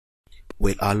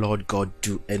Will our Lord God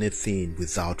do anything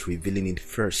without revealing it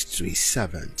first to his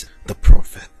servant, the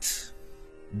prophet?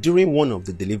 During one of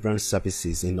the deliverance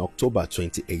services in October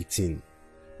 2018,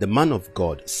 the man of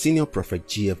God, Senior Prophet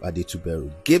G.F.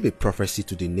 Adetuberu, gave a prophecy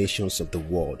to the nations of the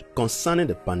world concerning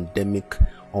the pandemic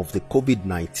of the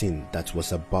COVID-19 that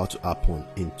was about to happen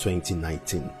in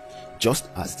 2019, just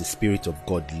as the Spirit of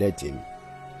God led him.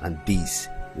 And these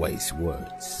were his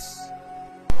words.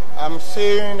 I'm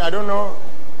saying, I don't know,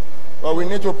 but we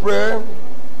need to pray.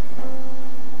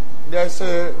 There's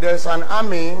an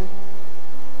army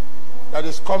that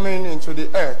is coming into the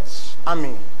earth.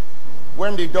 Army.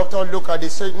 When the doctor look at the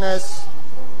sickness,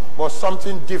 was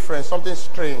something different, something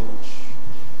strange.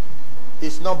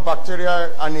 It's not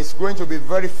bacteria, and it's going to be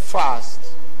very fast.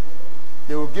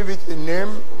 They will give it a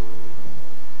name.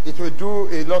 It will do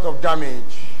a lot of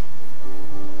damage.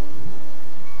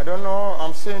 I don't know,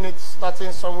 I'm seeing it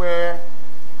starting somewhere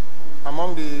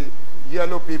among the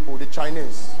yellow people, the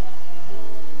Chinese.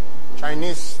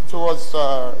 Chinese towards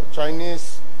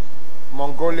Chinese,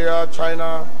 Mongolia,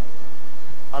 China,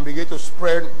 and begin to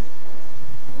spread.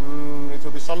 It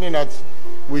will be something that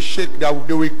will shake, that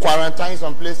they will quarantine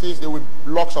some places, they will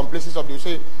lock some places up. They will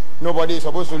say, nobody is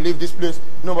supposed to leave this place,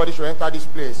 nobody should enter this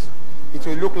place. It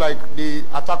will look like the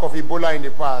attack of Ebola in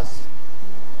the past.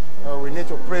 We need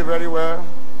to pray very well.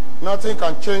 Nothing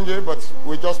can change it, but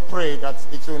we just pray that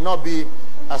it will not be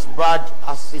as bad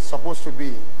as it's supposed to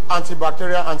be.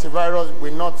 Antibacterial, antivirus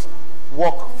will not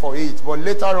work for it, but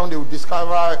later on they will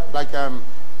discover like a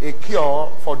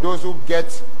cure for those who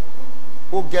get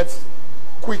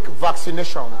quick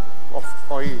vaccination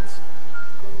for it.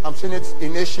 I'm seeing it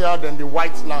in Asia, then the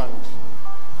white land.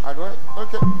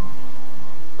 Okay.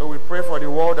 So we pray for the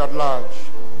world at large,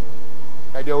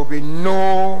 that there will be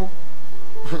no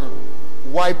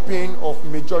wiping of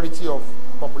majority of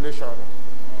population.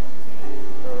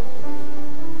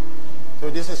 So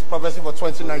this is prophecy for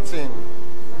 2019,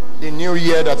 the new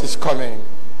year that is coming.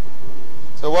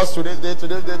 So what's today's date?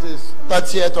 Today's date is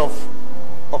 30th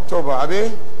of October,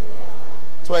 Abi?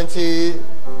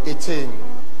 2018.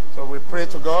 So we pray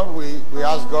to God, we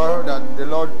ask God that the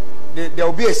Lord, there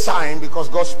will be a sign because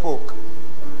God spoke.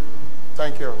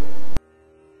 Thank you.